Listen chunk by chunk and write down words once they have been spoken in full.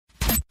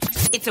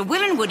It's a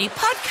Will and Woody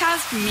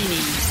podcast mini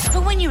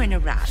for when you're in a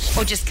rush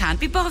or just can't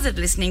be bothered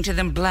listening to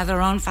them blather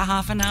on for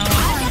half an hour.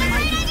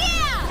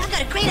 I've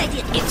got a great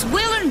idea. It's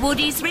Will and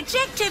Woody's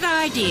Rejected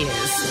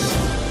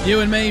Ideas.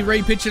 You and me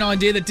re-pitch an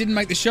idea that didn't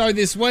make the show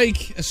this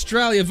week.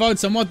 Australia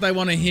votes on what they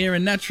want to hear,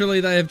 and naturally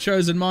they have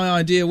chosen my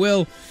idea,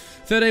 Will.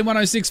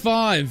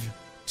 131065.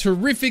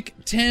 Terrific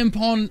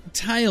tampon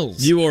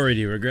tales. You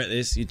already regret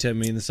this. You tell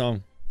me in the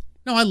song.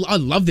 No, I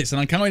love this, and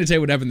I can't wait to tell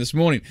you what happened this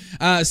morning.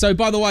 So,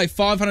 by the way,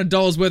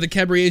 $500 worth of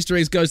Cadbury Easter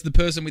eggs goes to the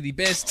person with the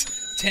best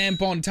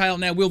tampon tale.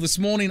 Now, Will, this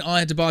morning I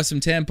had to buy some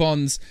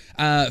tampons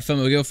for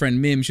my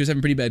girlfriend, Mim. She was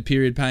having pretty bad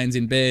period pains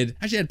in bed.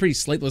 Actually had a pretty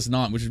sleepless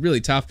night, which was really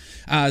tough.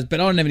 But I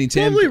don't have any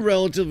tampons. Probably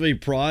relatively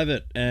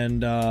private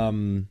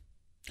and...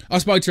 I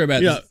spoke to her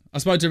about this. I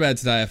spoke to her about it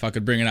today if I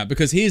could bring it up,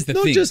 because here's the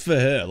thing. Not just for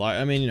her. Like,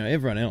 I mean,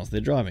 everyone else,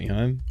 they're driving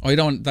home. Oh, they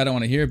don't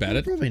want to hear about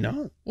it? Probably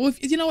not. Well,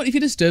 if you know what? If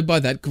you're disturbed by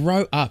that,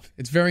 grow up.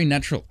 It's very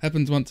natural.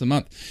 Happens once a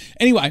month.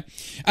 Anyway,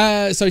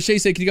 so she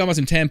said, can you go buy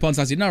some tampons?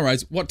 I said, no,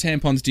 Rose, what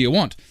tampons do you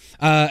want?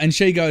 And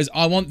she goes,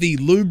 I want the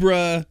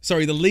Libra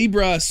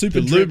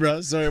Super Drip.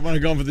 Libra? Sorry, I might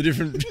have gone for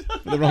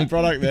the wrong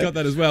product there. Got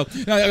that as well.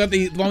 No, I got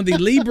the one with the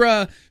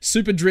Libra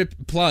Super Drip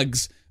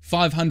plugs,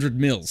 500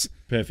 mils.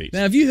 Perfect.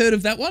 Now, have you heard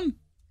of that one?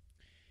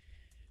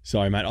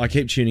 Sorry, mate. I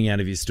keep tuning out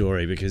of your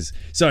story because...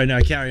 Sorry,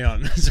 no, carry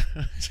on.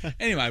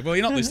 Anyway, well,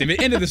 you're not listening.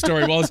 The end of the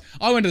story was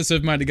I went to the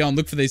supermarket to go and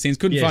look for these things.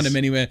 Couldn't find them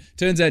anywhere.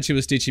 Turns out she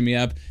was stitching me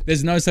up.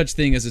 There's no such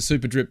thing as a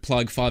Super Drip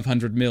plug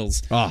 500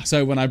 mils. Oh.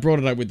 So when I brought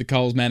it up with the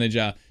Coles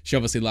manager, she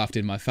obviously laughed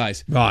in my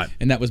face. Right.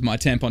 And that was my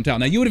tampon towel.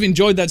 Now, you would have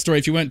enjoyed that story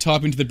if you weren't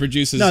typing to the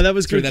producers. No, that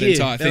was through good that gear.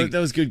 entire thing. That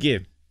was good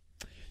gear.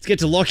 Let's get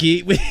to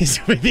Lockie with his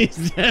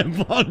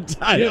tampon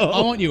tail. Yeah,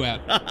 I want you out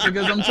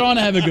because I'm trying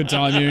to have a good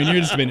time here and you're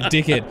just being a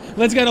dickhead.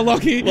 Let's go to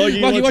Lockie.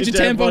 Lockie, what's your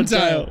tampon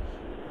tail?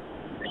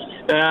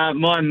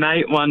 My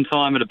mate one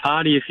time at a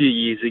party a few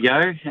years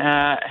ago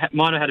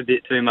might have had a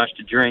bit too much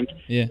to drink,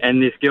 and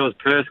this girl's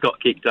purse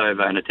got kicked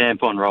over and a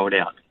tampon rolled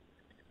out.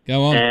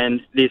 Go on.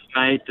 And this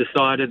mate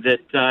decided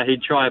that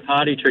he'd try a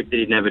party trick that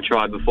he'd never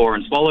tried before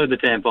and swallow the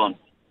tampon.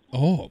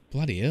 Oh,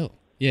 bloody hell.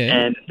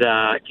 Yeah. And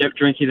kept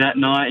drinking that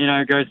night,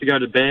 goes to go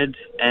to bed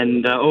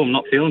and, I'm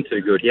not feeling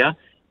too good here.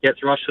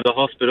 Gets rushed to the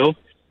hospital.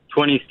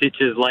 20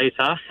 stitches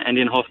later and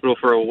in hospital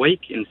for a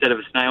week. Instead of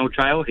a snail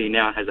trail, he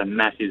now has a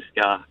massive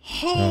scar.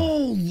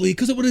 Holy,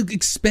 because it would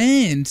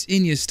expand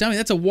in your stomach.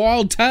 That's a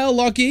wild tale,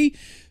 Lockie.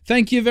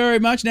 Thank you very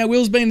much. Now,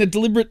 Will's been the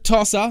deliberate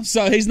tosser,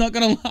 so he's not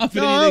going to laugh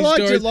at any of these I liked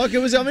stories. it, Lockie.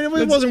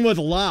 It wasn't worth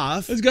a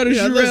laugh. Let's go to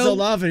Sherelle. Let's not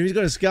laugh at him. He's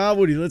got a scar,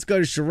 Woody. Let's go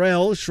to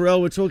Sherelle. Sherelle,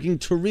 we're talking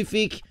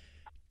terrific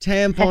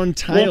tampon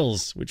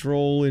tales, which we're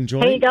all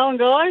enjoying. How you going,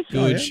 guys?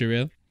 Good,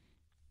 Sherelle.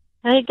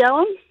 How you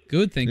going?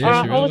 Good, thank you,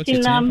 Sherelle. What's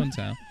your tampon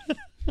tale?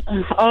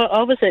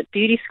 I was at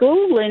beauty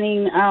school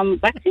learning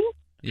waxing.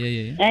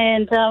 Yeah.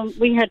 And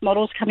we had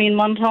models come in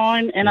one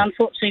time, and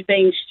unfortunately,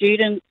 being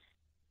students,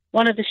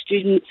 one of the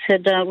students we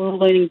were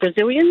learning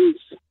Brazilians,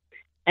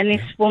 and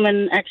this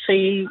woman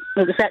actually,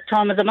 it was that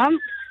time of the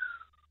month,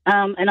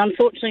 and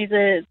unfortunately,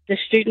 the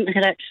student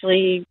had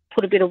actually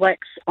put a bit of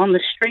wax on the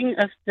string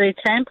of the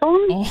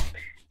tampon.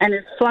 And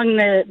it's flung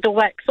the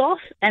wax off,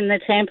 and the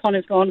tampon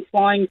has gone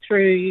flying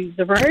through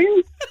the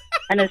room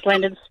and has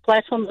landed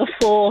splat on the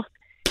floor.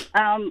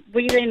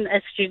 We then,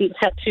 as students,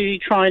 had to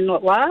try and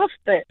not laugh,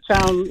 but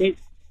the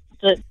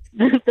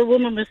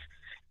woman was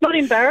not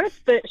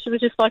embarrassed, but she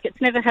was just like, it's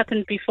never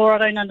happened before. I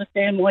don't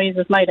understand why you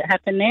have made it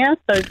happen now,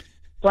 so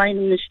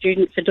blaming the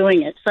student for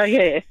doing it. So,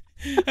 yeah.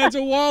 That's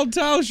a wild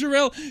tale,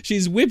 Sherelle.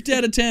 She's whipped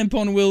out a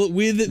tampon, Will,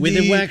 with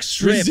the wax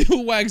strip.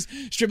 Brazil wax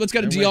strip. Let's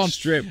go to Dion.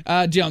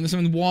 Dion, there's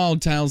some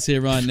wild tales here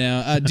right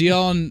now.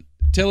 Dion,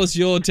 tell us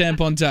your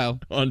tampon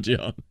tale. On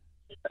Dion.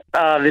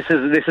 This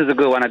is a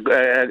good one.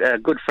 A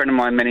good friend of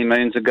mine many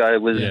moons ago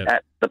was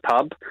at the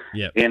pub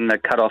in the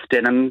cut-off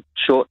denim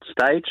short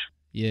stage.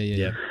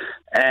 Yeah.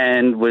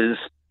 And was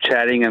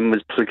chatting and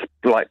was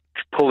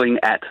pulling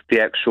at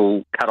the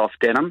actual cut-off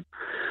denim,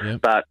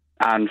 but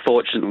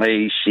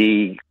unfortunately,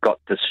 she got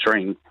the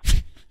string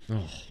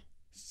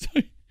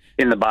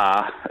in the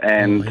bar,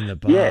 and in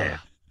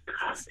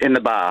the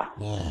bar,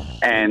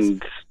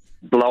 and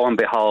lo and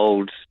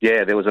behold,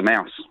 there was a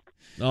mouse.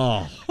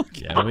 Oh,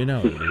 yeah, we know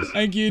what it is.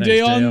 Thank you,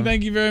 Dion.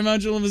 Thank you very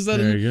much. All of a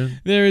sudden,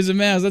 there is a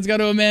mouse. Let's go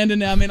to Amanda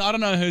now. I mean, I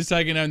don't know who's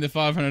taking home the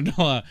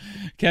 $500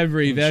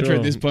 Cadbury voucher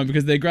at this point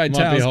because they're great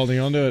tales. Might be holding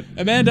on to it.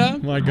 Amanda?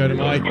 Might go to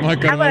my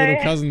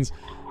little cousins.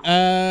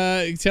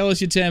 Tell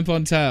us your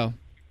tampon tale.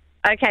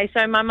 Okay,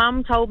 so my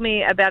mum told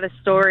me about a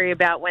story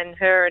about when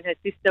her and her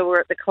sister were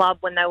at the club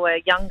when they were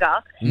younger,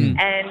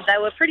 and they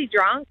were pretty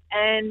drunk,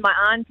 and my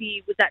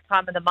auntie was that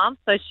time of the month,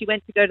 so she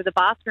went to go to the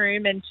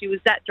bathroom, and she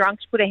was that drunk,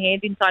 she put her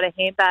hand inside her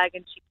handbag,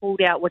 and she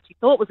pulled out what she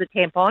thought was a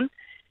tampon.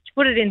 She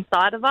put it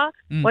inside of her,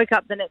 woke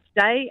up the next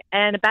day,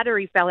 and a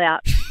battery fell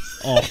out.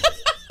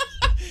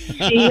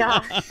 She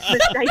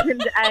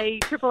mistaken a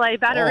AAA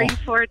battery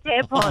for a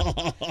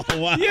tampon.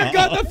 Wow. You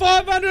got the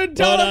 $500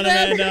 Well done,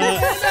 Amanda.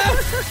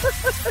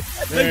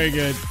 Very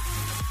good.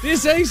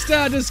 This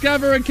Easter,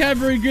 discover a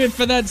Cadbury gift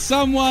for that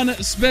someone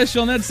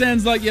special. And that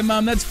sounds like your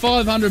mum. That's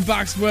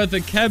 $500 worth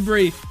of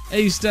Cadbury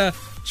Easter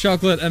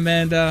chocolate,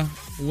 Amanda.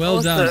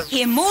 Well done.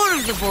 Hear more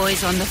of the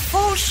boys on the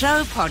Full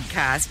Show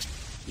podcast.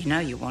 You know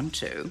you want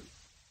to.